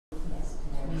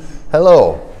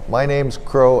Hello, my name's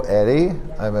Crow Eddy.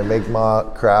 I'm a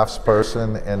Mi'Kmaq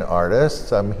craftsperson and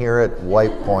artist. I'm here at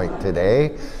White Point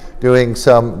today doing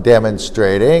some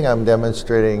demonstrating. I'm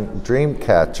demonstrating dream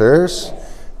catchers.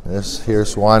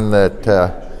 Here's one that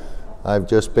I've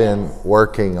just been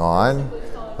working on.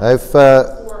 I've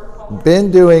been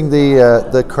doing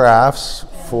the crafts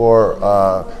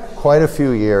for quite a few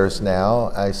years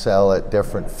now. I sell at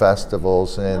different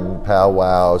festivals and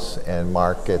powwows and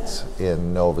markets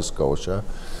in Nova Scotia.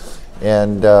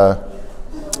 And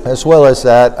as well as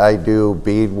that, I do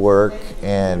beadwork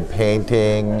and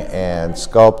painting and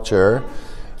sculpture.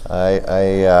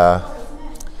 The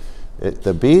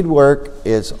beadwork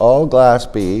is all glass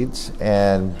beads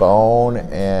and bone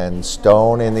and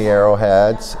stone in the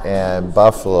arrowheads and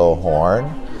buffalo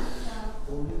horn.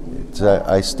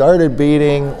 I started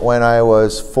beading when I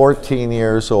was 14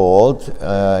 years old.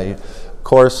 Of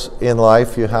course, in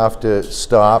life you have to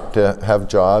stop to have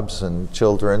jobs and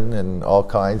children and all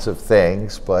kinds of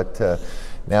things, but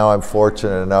now I'm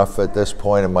fortunate enough at this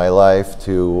point in my life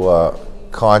to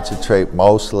concentrate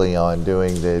mostly on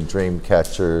doing the dream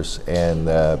catchers and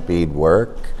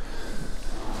beadwork.